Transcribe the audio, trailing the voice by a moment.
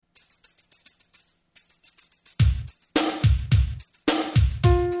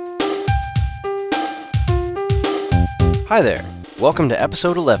Hi there. Welcome to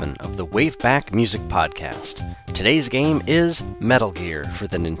episode 11 of the Waveback Music Podcast. Today's game is Metal Gear for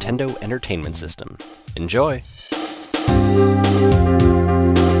the Nintendo Entertainment System. Enjoy!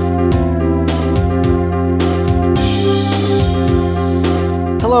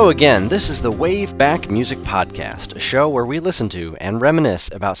 Hello again, this is the Waveback Music Podcast, a show where we listen to and reminisce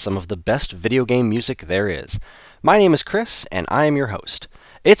about some of the best video game music there is. My name is Chris, and I am your host.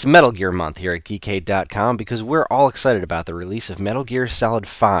 It's Metal Gear Month here at Geekade.com because we're all excited about the release of Metal Gear Solid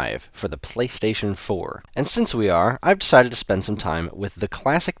 5 for the PlayStation 4. And since we are, I've decided to spend some time with the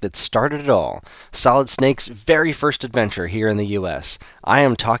classic that started it all, Solid Snake's very first adventure here in the US. I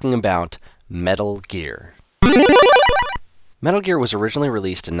am talking about Metal Gear. Metal Gear was originally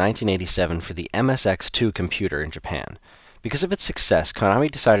released in 1987 for the MSX2 computer in Japan. Because of its success, Konami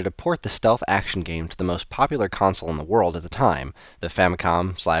decided to port the stealth action game to the most popular console in the world at the time, the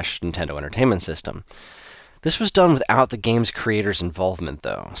Famicom/Nintendo Entertainment System. This was done without the game's creator's involvement,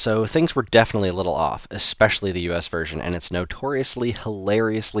 though, so things were definitely a little off, especially the US version and its notoriously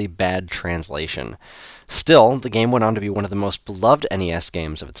hilariously bad translation. Still, the game went on to be one of the most beloved NES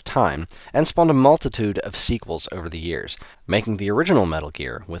games of its time, and spawned a multitude of sequels over the years, making the original Metal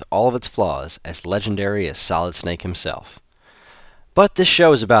Gear, with all of its flaws, as legendary as Solid Snake himself. But this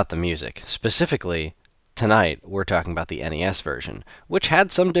show is about the music. Specifically, tonight, we're talking about the NES version, which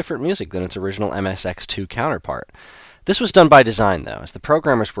had some different music than its original MSX2 counterpart. This was done by design, though, as the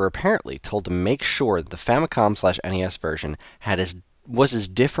programmers were apparently told to make sure that the Famicom/NES version was as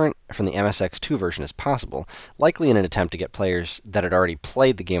different from the MSX2 version as possible, likely in an attempt to get players that had already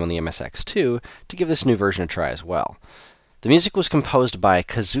played the game on the MSX2 to give this new version a try as well. The music was composed by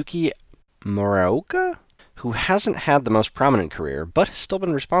Kazuki Muraoka, who hasn't had the most prominent career, but has still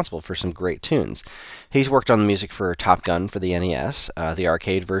been responsible for some great tunes. He's worked on the music for Top Gun for the NES, the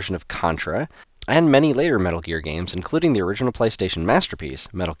arcade version of Contra, and many later Metal Gear games, including the original PlayStation masterpiece,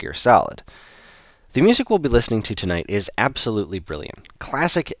 Metal Gear Solid. The music we'll be listening to tonight is absolutely brilliant.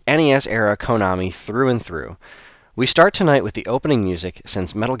 Classic NES-era Konami through and through. We start tonight with the opening music,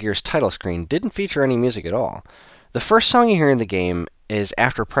 since Metal Gear's title screen didn't feature any music at all. The first song you hear in the game is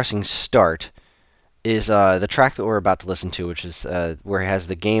after pressing start, is the track that we're about to listen to, which is where it has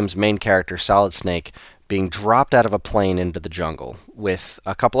the game's main character, Solid Snake, being dropped out of a plane into the jungle, with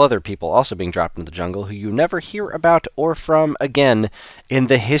a couple other people also being dropped into the jungle who you never hear about or from again in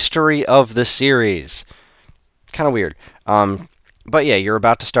the history of the series. Kind of weird. But yeah, you're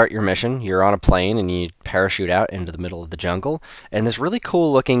about to start your mission. You're on a plane and you parachute out into the middle of the jungle, and this really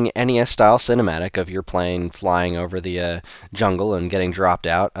cool-looking NES-style cinematic of your plane flying over the jungle and getting dropped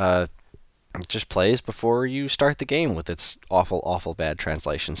out it just plays before you start the game with its awful, awful bad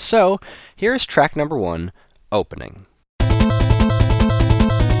translation. So, here is track number 1, Opening.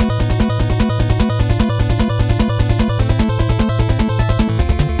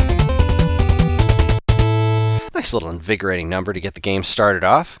 Nice little invigorating number to get the game started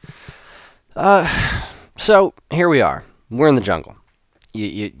off. So, here we are. We're in the jungle.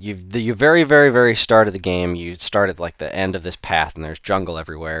 You very, very, very start of the game, you start at like the end of this path, and there's jungle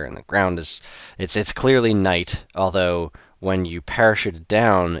everywhere, and the ground it's clearly night, although when you parachuted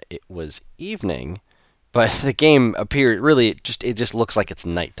down, it was evening, but the game it just looks like it's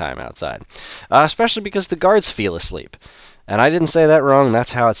nighttime outside, especially because the guards feel asleep. And I didn't say that wrong,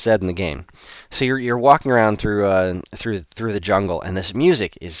 that's how it's said in the game. So you're walking around through the jungle, and this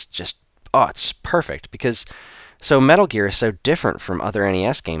music is just, it's perfect, because so Metal Gear is so different from other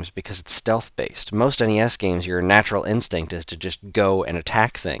NES games because it's stealth-based. Most NES games, your natural instinct is to just go and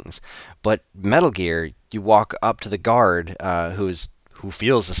attack things. But Metal Gear, you walk up to the guard who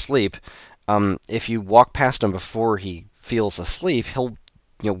feels asleep. If you walk past him before he feels asleep, he'll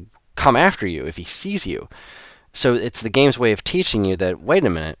come after you if he sees you. So it's the game's way of teaching you that, wait a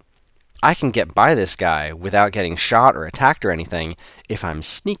minute, I can get by this guy without getting shot or attacked or anything if I'm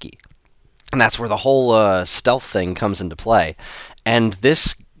sneaky. And that's where the whole stealth thing comes into play. And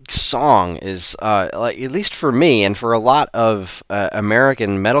this song is, at least for me and for a lot of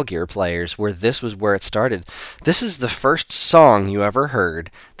American Metal Gear players, where this was where it started, this is the first song you ever heard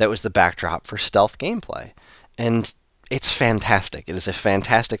that was the backdrop for stealth gameplay. And it's fantastic. It is a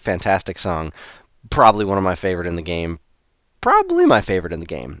fantastic, fantastic song. Probably one of my favorite in the game. Probably my favorite in the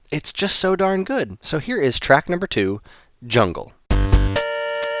game. It's just so darn good. So here is track number 2, Jungle.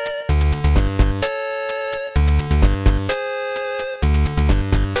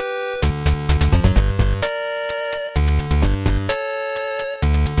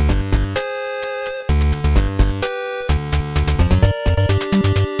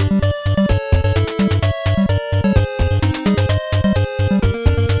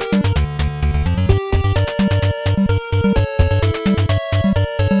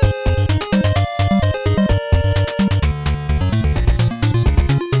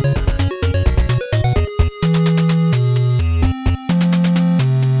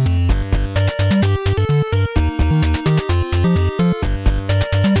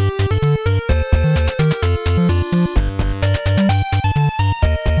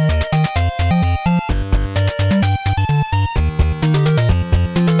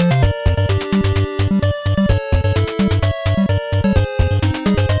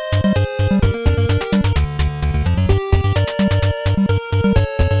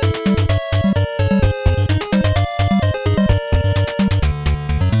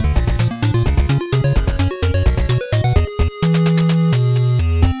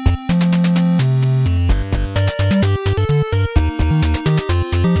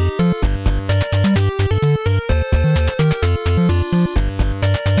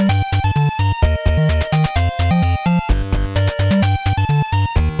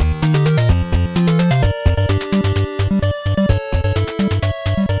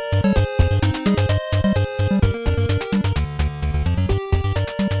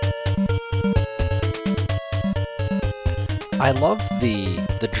 I love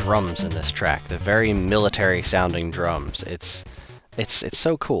the drums in this track, the very military sounding drums. It's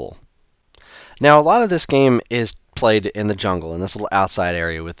so cool. Now, a lot of this game is played in the jungle, in this little outside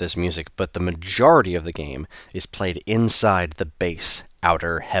area with this music, but the majority of the game is played inside the base,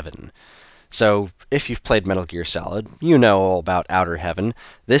 Outer Heaven. So, if you've played Metal Gear Solid, you know all about Outer Heaven.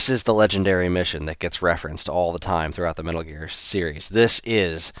 This is the legendary mission that gets referenced all the time throughout the Metal Gear series. This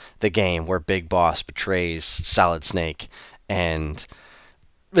is the game where Big Boss betrays Solid Snake, and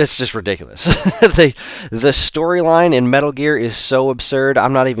it's just ridiculous. The storyline in Metal Gear is so absurd,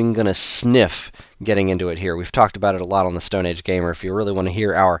 I'm not even going to sniff getting into it here. We've talked about it a lot on the Stone Age Gamer. If you really want to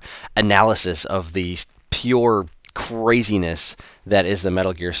hear our analysis of the pure craziness that is the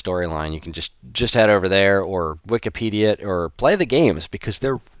Metal Gear storyline, you can just head over there or Wikipedia it or play the games because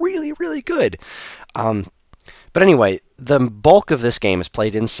they're really, really good. But anyway, the bulk of this game is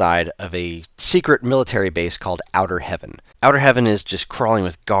played inside of a secret military base called Outer Heaven. Outer Heaven is just crawling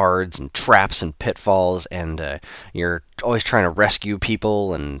with guards and traps and pitfalls, and you're always trying to rescue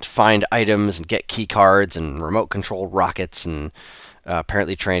people and find items and get key cards and remote control rockets and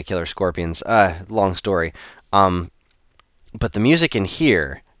apparently trained killer scorpions. Long story. But the music in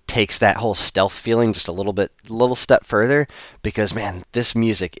here takes that whole stealth feeling just a little step further, because man, this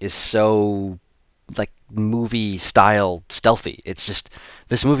music is so like movie style stealthy. It's just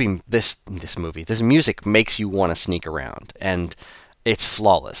this music makes you want to sneak around, and it's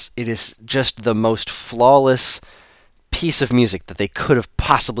flawless. It is just the most flawless piece of music that they could have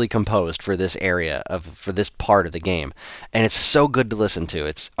possibly composed for this for this part of the game, and it's so good to listen to.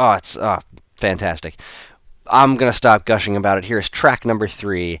 It's fantastic. I'm gonna stop gushing about it. Here's track number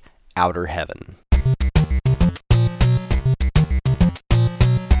 3, Outer Heaven.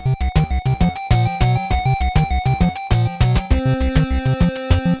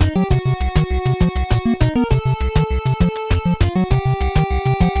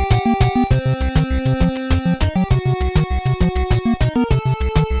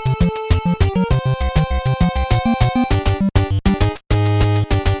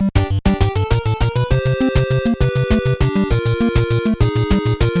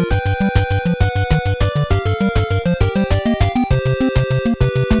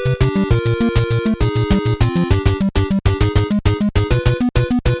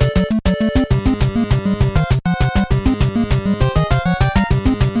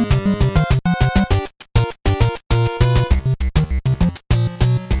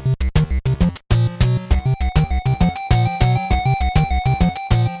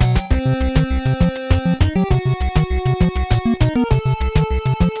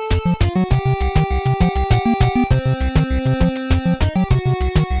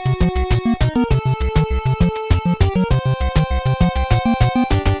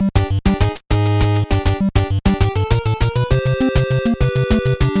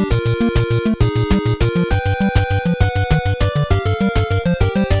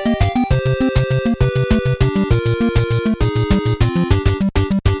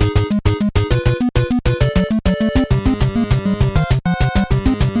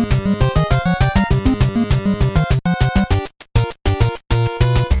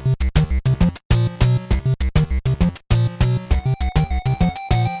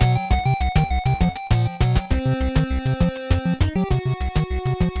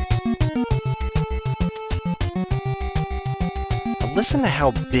 Listen to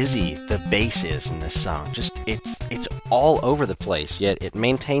how busy the bass is in this song. Just it's all over the place, yet it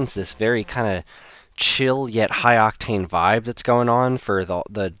maintains this very kind of chill yet high octane vibe that's going on for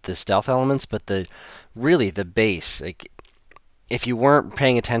the stealth elements. But the bass, like, if you weren't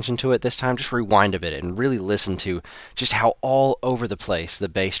paying attention to it this time, just rewind a bit and really listen to just how all over the place the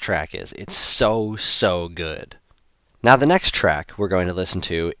bass track is. It's so good. Now the next track we're going to listen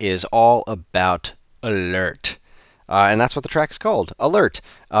to is all about Alert. And that's what the track is called, Alert.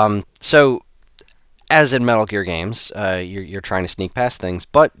 So, as in Metal Gear games, you're trying to sneak past things,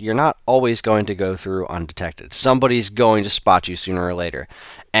 but you're not always going to go through undetected. Somebody's going to spot you sooner or later.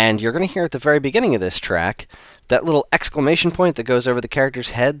 And you're going to hear at the very beginning of this track that little exclamation point that goes over the characters'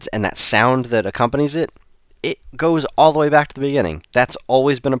 heads and that sound that accompanies it. It goes all the way back to the beginning. That's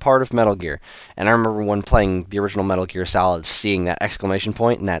always been a part of Metal Gear. And I remember when playing the original Metal Gear Solid, seeing that exclamation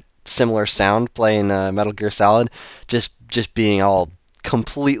point and that similar sound playing Metal Gear Solid, just being all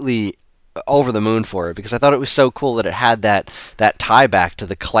completely over the moon for it, because I thought it was so cool that it had that tie back to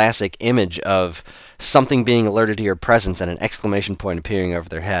the classic image of something being alerted to your presence and an exclamation point appearing over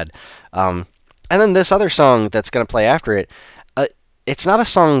their head. And then this other song that's going to play after it, it's not a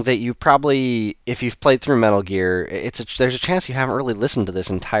song that you probably, if you've played through Metal Gear, there's a chance you haven't really listened to this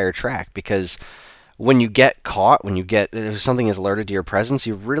entire track, because when you get caught, when you get if something is alerted to your presence,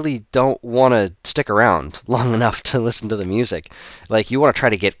 you really don't want to stick around long enough to listen to the music. Like, you want to try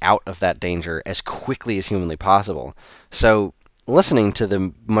to get out of that danger as quickly as humanly possible. So listening to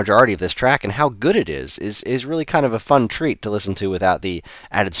the majority of this track and how good it is really kind of a fun treat to listen to without the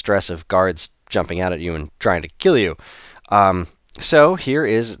added stress of guards jumping out at you and trying to kill you. So here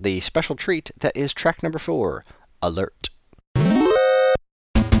is the special treat that is track number 4, Alert.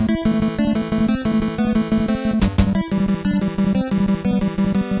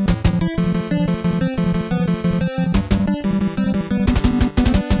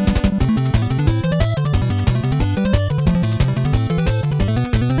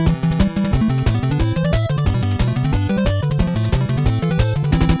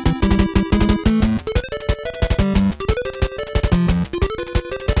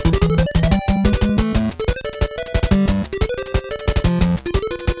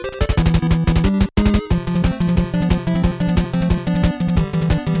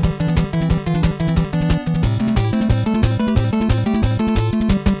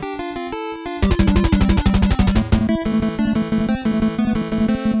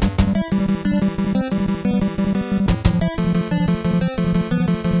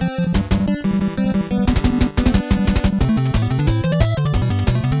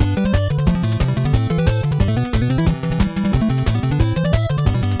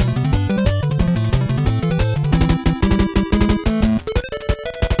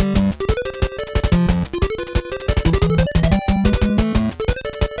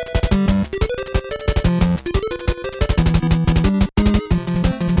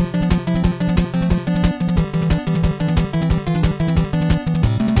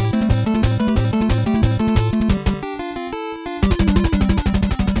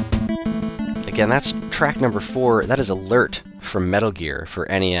 Again, that's track number 4. That is Alert from Metal Gear for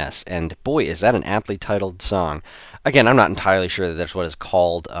NES, and boy, is that an aptly titled song. Again, I'm not entirely sure that that's what it's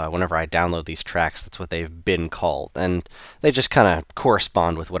called. Whenever I download these tracks, that's what they've been called, and they just kind of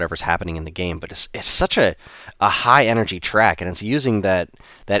correspond with whatever's happening in the game. But it's such a high energy track, and it's using that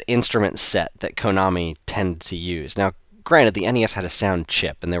instrument set that Konami tended to use. Now, granted, the NES had a sound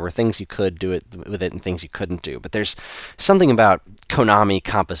chip, and there were things you could do with it and things you couldn't do. But there's something about Konami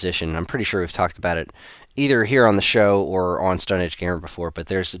composition. I'm pretty sure we've talked about it either here on the show or on Stone Age Gamer before, but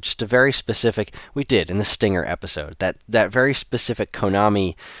there's just a very specific, we did in the Stinger episode, that very specific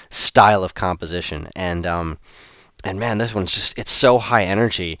Konami style of composition. And man, this one's just, it's so high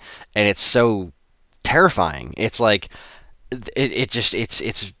energy, and it's so terrifying. It's like,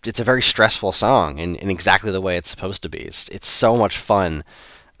 it's a very stressful song in exactly the way it's supposed to be. It's so much fun,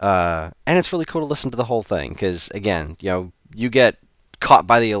 and it's really cool to listen to the whole thing, because again, you get caught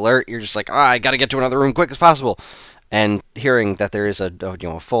by the alert, you're just like, I gotta get to another room quick as possible. And hearing that there is a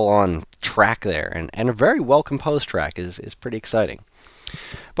full-on track there, and a very well-composed track is pretty exciting.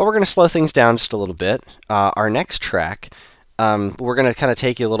 But we're going to slow things down just a little bit. Our next track, we're going to kind of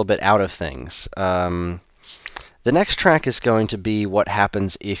take you a little bit out of things. The next track is going to be what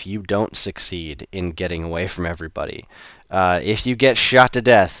happens if you don't succeed in getting away from everybody. If you get shot to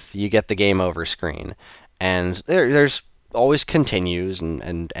death, you get the game over screen. And there's always continues,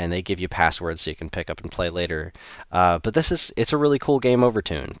 and they give you passwords so you can pick up and play later. But it's a really cool game over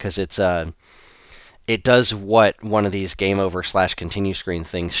tune, because it does what one of these game over / continue screen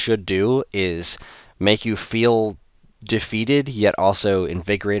things should do, is make you feel defeated yet also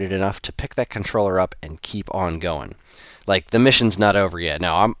invigorated enough to pick that controller up and keep on going. Like, the mission's not over yet.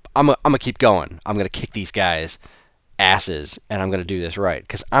 No, I'm gonna keep going. I'm gonna kick these guys' asses, and I'm gonna do this right,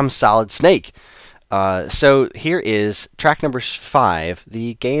 because I'm Solid Snake. So here is track number 5,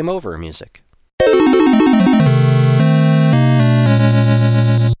 the Game Over music.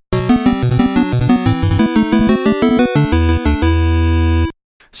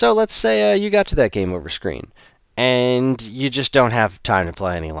 So let's say you got to that Game Over screen, and you just don't have time to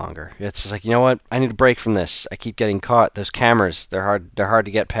play any longer. It's just like, you know what? I need a break from this. I keep getting caught. Those cameras, they're hard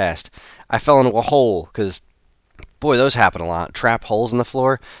to get past. I fell into a hole, because boy, those happen a lot. Trap holes in the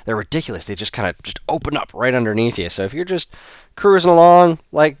floor, they're ridiculous. They just kind of just open up right underneath you. So if you're just cruising along,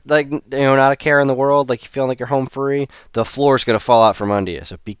 like not a care in the world, like you feel like you're home free, the floor's going to fall out from under you,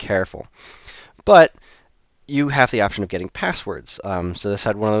 so be careful. But you have the option of getting passwords. So this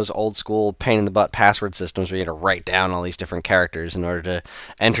had one of those old school pain-in-the-butt password systems where you had to write down all these different characters in order to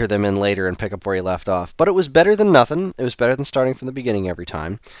enter them in later and pick up where you left off. But it was better than nothing. It was better than starting from the beginning every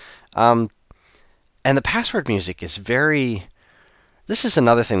time. And the password music is very... This is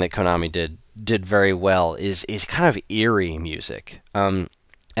another thing that Konami did very well, is kind of eerie music. And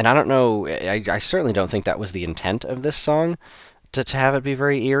I don't know, I certainly don't think that was the intent of this song, to have it be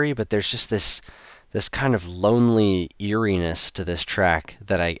very eerie, but there's just this this kind of lonely eeriness to this track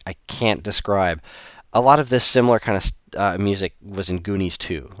that I can't describe. A lot of this similar kind of music was in Goonies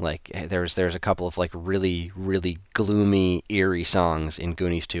too. Like there's a couple of like really really gloomy eerie songs in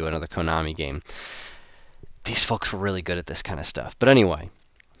Goonies 2, another Konami game. These folks were really good at this kind of stuff. But anyway,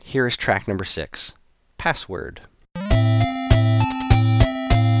 here is track number 6, Password.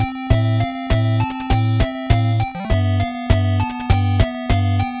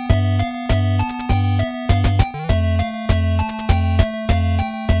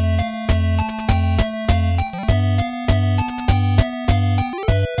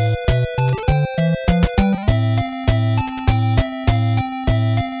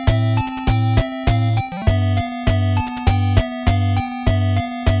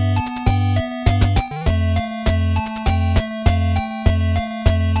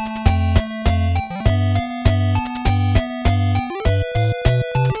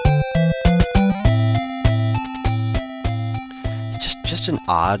 Just an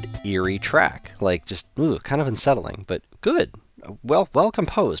odd, eerie track, like just kind of unsettling, but good, well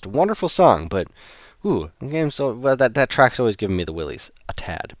composed, wonderful song. But that track's always given me the willies a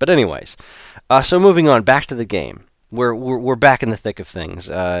tad. But anyways, so moving on back to the game, we're back in the thick of things,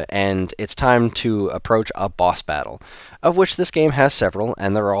 and it's time to approach a boss battle, of which this game has several,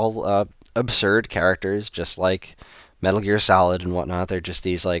 and they're all absurd characters, just like Metal Gear Solid and whatnot. They're just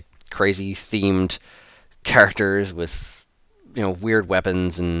these like crazy themed characters with weird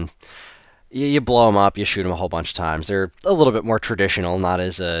weapons, and you blow them up, you shoot them a whole bunch of times. They're a little bit more traditional, not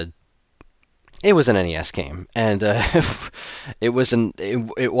as it was an NES game, and it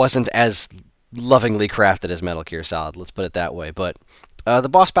wasn't as lovingly crafted as Metal Gear Solid, let's put it that way. But the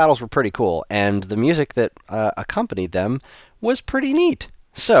boss battles were pretty cool, and the music that accompanied them was pretty neat.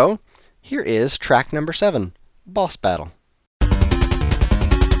 So here is track number 7, Boss Battle.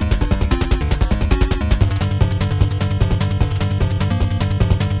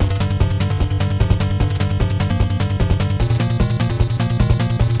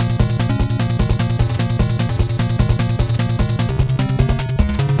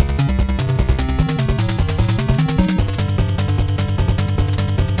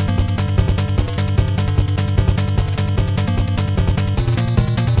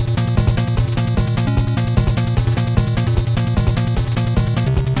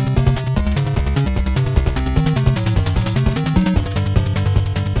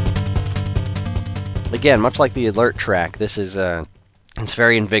 Again, much like the Alert track, this is it's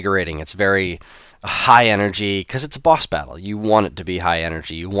very invigorating. It's very high energy because it's a boss battle. You want it to be high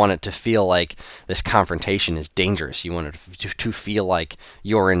energy. You want it to feel like this confrontation is dangerous. You want it to feel like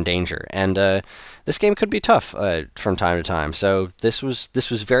you're in danger. And this game could be tough from time to time. So this was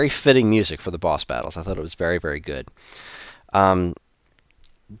very fitting music for the boss battles. I thought it was very, very good. But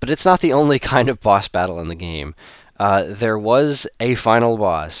it's not the only kind of boss battle in the game. There was a final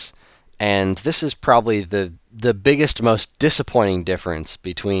boss. And this is probably the biggest, most disappointing difference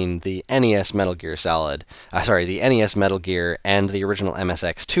between the NES Metal Gear the NES Metal Gear and the original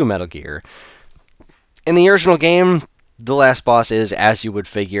MSX2 Metal Gear. In the original game, the last boss is, as you would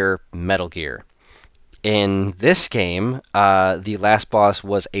figure, Metal Gear. In this game, the last boss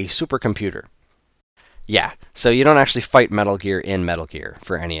was a supercomputer. Yeah, so you don't actually fight Metal Gear in Metal Gear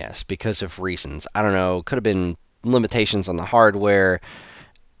for NES because of reasons. I don't know, could have been limitations on the hardware.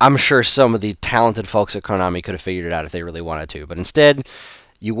 I'm sure some of the talented folks at Konami could have figured it out if they really wanted to. But instead,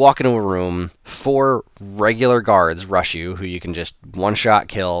 you walk into a room, 4 regular guards rush you, who you can just one-shot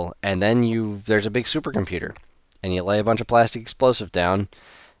kill, and then there's a big supercomputer. And you lay a bunch of plastic explosive down,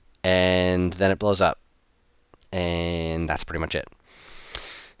 and then it blows up. And that's pretty much it.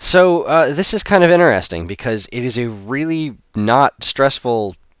 So this is kind of interesting, because it is a really not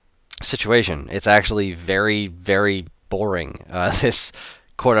stressful situation. It's actually very, very boring. This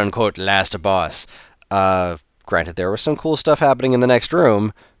quote-unquote last boss. Granted, there was some cool stuff happening in the next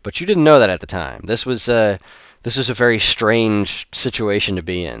room, but you didn't know that at the time. This was a very strange situation to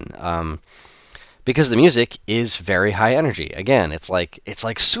be in, because the music is very high energy. Again, it's like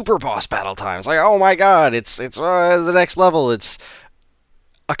super boss battle time. It's like, oh my god, it's the next level. It's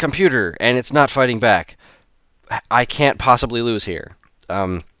a computer, and it's not fighting back. I can't possibly lose here.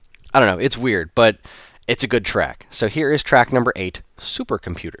 I don't know. It's weird, but it's a good track. So here is track number 8,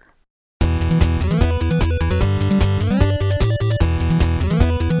 Supercomputer.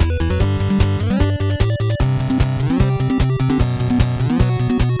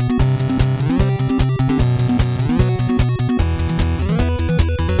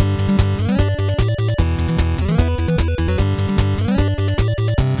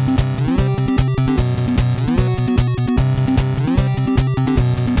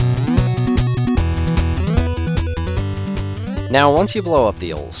 Now, once you blow up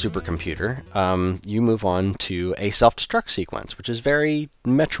the old supercomputer, you move on to a self-destruct sequence, which is very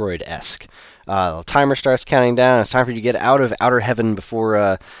Metroid-esque. The timer starts counting down. It's time for you to get out of outer heaven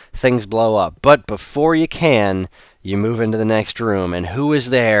before things blow up. But before you can, you move into the next room, and who is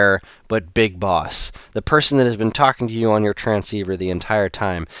there but Big Boss, the person that has been talking to you on your transceiver the entire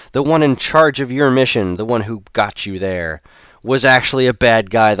time, the one in charge of your mission, the one who got you there, was actually a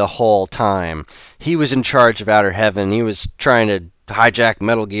bad guy the whole time. He was in charge of outer heaven. He was trying to hijack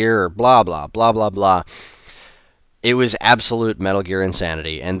Metal Gear or blah, blah, blah, blah, blah. It was absolute Metal Gear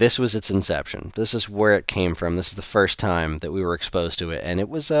insanity, and this was its inception. This is where it came from. This is the first time that we were exposed to it, and it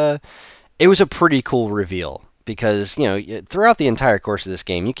was a pretty cool reveal. Because, throughout the entire course of this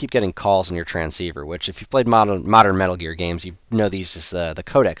game, you keep getting calls on your transceiver, which, if you've played modern Metal Gear games, you know these as the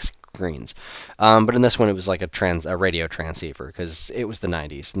codec screens. But in this one, it was like a radio transceiver, because it was the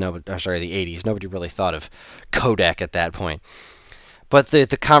 90s. The 80s. Nobody really thought of codec at that point. But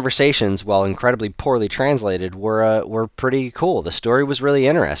the conversations, while incredibly poorly translated, were pretty cool. The story was really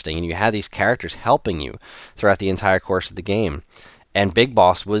interesting, and you had these characters helping you throughout the entire course of the game. And Big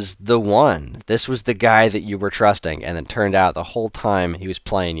Boss was the one. This was the guy that you were trusting, and it turned out the whole time he was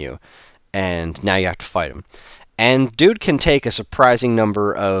playing you, and now you have to fight him. And dude can take a surprising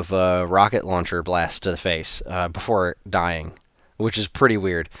number of rocket launcher blasts to the face before dying, which is pretty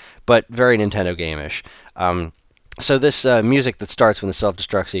weird, but very Nintendo game-ish. So this music that starts when the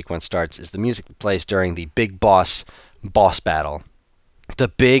self-destruct sequence starts is the music that plays during the Big Boss battle. The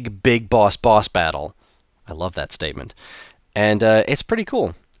Big Boss battle. I love that statement. And it's pretty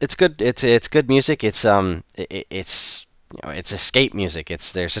cool. It's good. It's good music. It's escape music.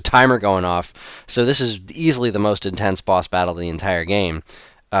 There's a timer going off. So this is easily the most intense boss battle of the entire game,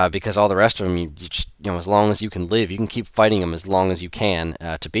 because all the rest of them, you just as long as you can live, you can keep fighting them as long as you can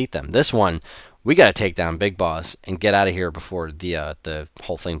to beat them. This one, we got to take down Big Boss and get out of here before the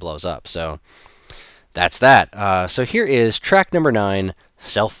whole thing blows up. So that's that. So here is track number 9,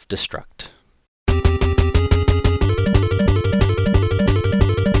 Self-Destruct.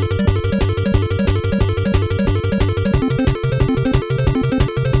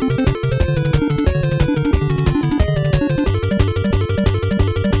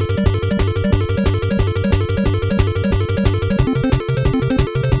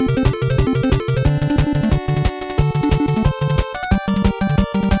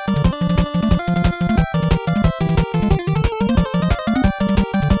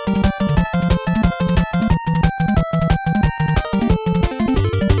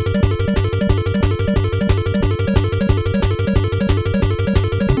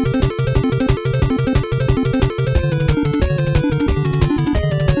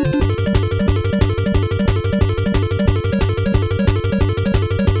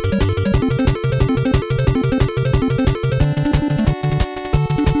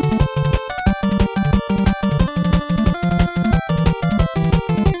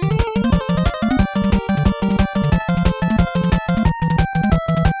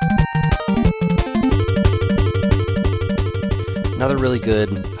 Another really good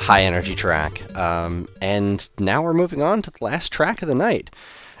high energy track. And now we're moving on to the last track of the night.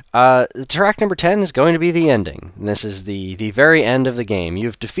 Track number 10 is going to be the ending. And this is the very end of the game.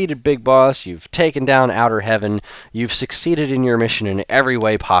 You've defeated Big Boss, you've taken down Outer Heaven, you've succeeded in your mission in every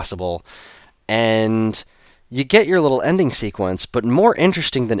way possible, and you get your little ending sequence, but more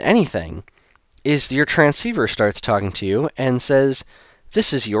interesting than anything is your transceiver starts talking to you and says,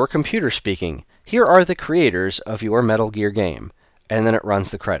 "This is your computer speaking. Here are the creators of your Metal Gear game." And then it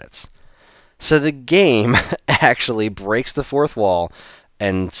runs the credits. So the game actually breaks the fourth wall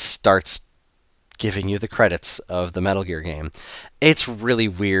and starts giving you the credits of the Metal Gear game. It's really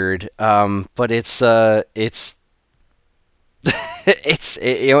weird, but it's it's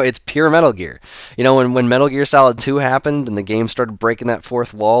pure Metal Gear. When Metal Gear Solid 2 happened and the game started breaking that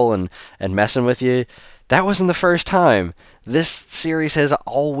fourth wall and messing with you, that wasn't the first time. This series has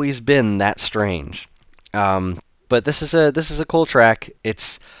always been that strange. But this is a cool track.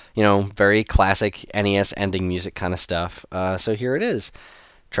 It's very classic NES ending music kind of stuff. So here it is,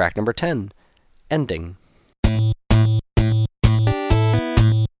 track number 10, Ending.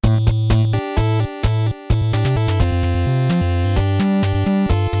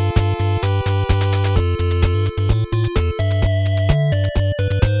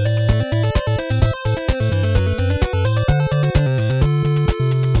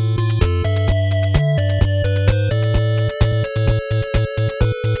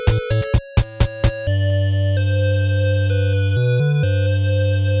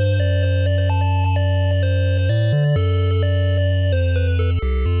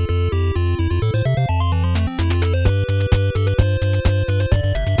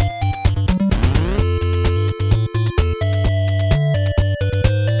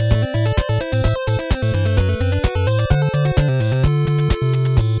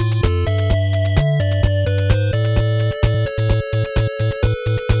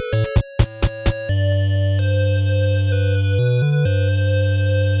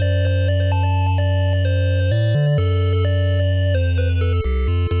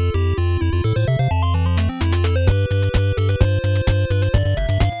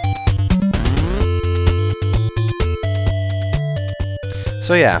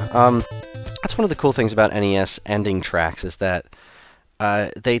 So yeah, that's one of the cool things about NES ending tracks is that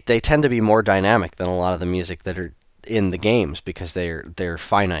they tend to be more dynamic than a lot of the music that are in the games because they're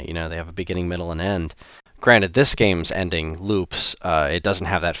finite. You know, they have a beginning, middle, and end. Granted, this game's ending loops. It doesn't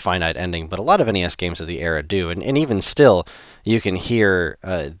have that finite ending, but a lot of NES games of the era do. And even still, you can hear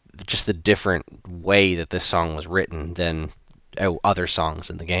just the different way that this song was written than other songs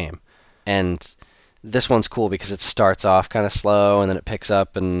in the game. And this one's cool because it starts off kind of slow and then it picks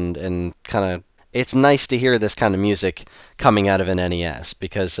up and kind of... It's nice to hear this kind of music coming out of an NES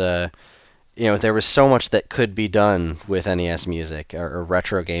because... there was so much that could be done with NES music or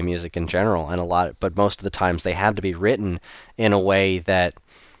retro game music in general, but most of the times they had to be written in a way that,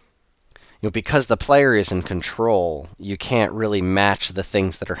 because the player is in control, you can't really match the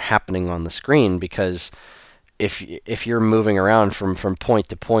things that are happening on the screen because if you're moving around from point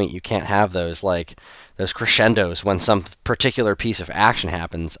to point, you can't have those crescendos when some particular piece of action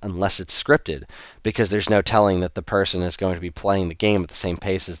happens unless it's scripted, because there's no telling that the person is going to be playing the game at the same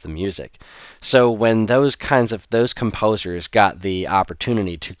pace as the music. So when those composers got the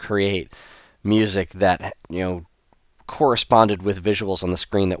opportunity to create music that, corresponded with visuals on the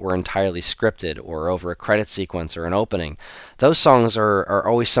screen that were entirely scripted or over a credit sequence or an opening, those songs are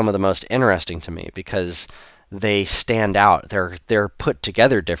always some of the most interesting to me because they stand out. They're put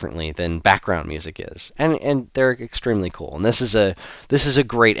together differently than background music is, and they're extremely cool. And this is a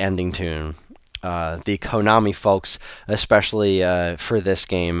great ending tune. The Konami folks, especially for this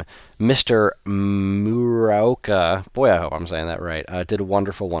game, Mr. Muraoka, boy, I hope I'm saying that right, did a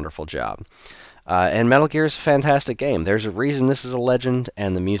wonderful, wonderful job. And Metal Gear is a fantastic game. There's a reason this is a legend,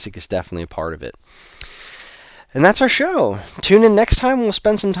 and the music is definitely a part of it. And that's our show. Tune in next time. We'll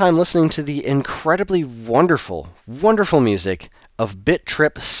spend some time listening to the incredibly wonderful, wonderful music of Bit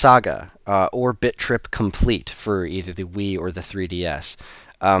Trip Saga, or Bit Trip Complete for either the Wii or the 3DS.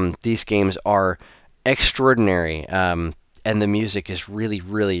 These games are extraordinary, and the music is really,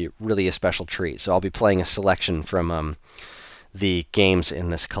 really, really a special treat. So I'll be playing a selection from the games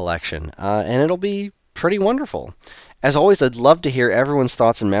in this collection, and it'll be pretty wonderful. As always, I'd love to hear everyone's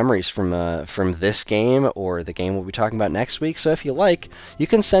thoughts and memories from this game or the game we'll be talking about next week. So if you like, you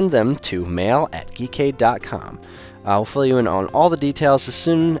can send them to mail@geekade.com. I'll fill you in on all the details as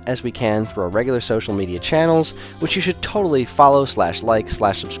soon as we can through our regular social media channels, which you should totally follow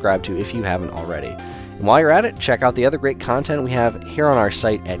 /like/subscribe to if you haven't already. And while you're at it, check out the other great content we have here on our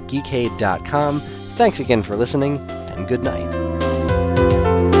site at geekade.com. Thanks again for listening, and good night.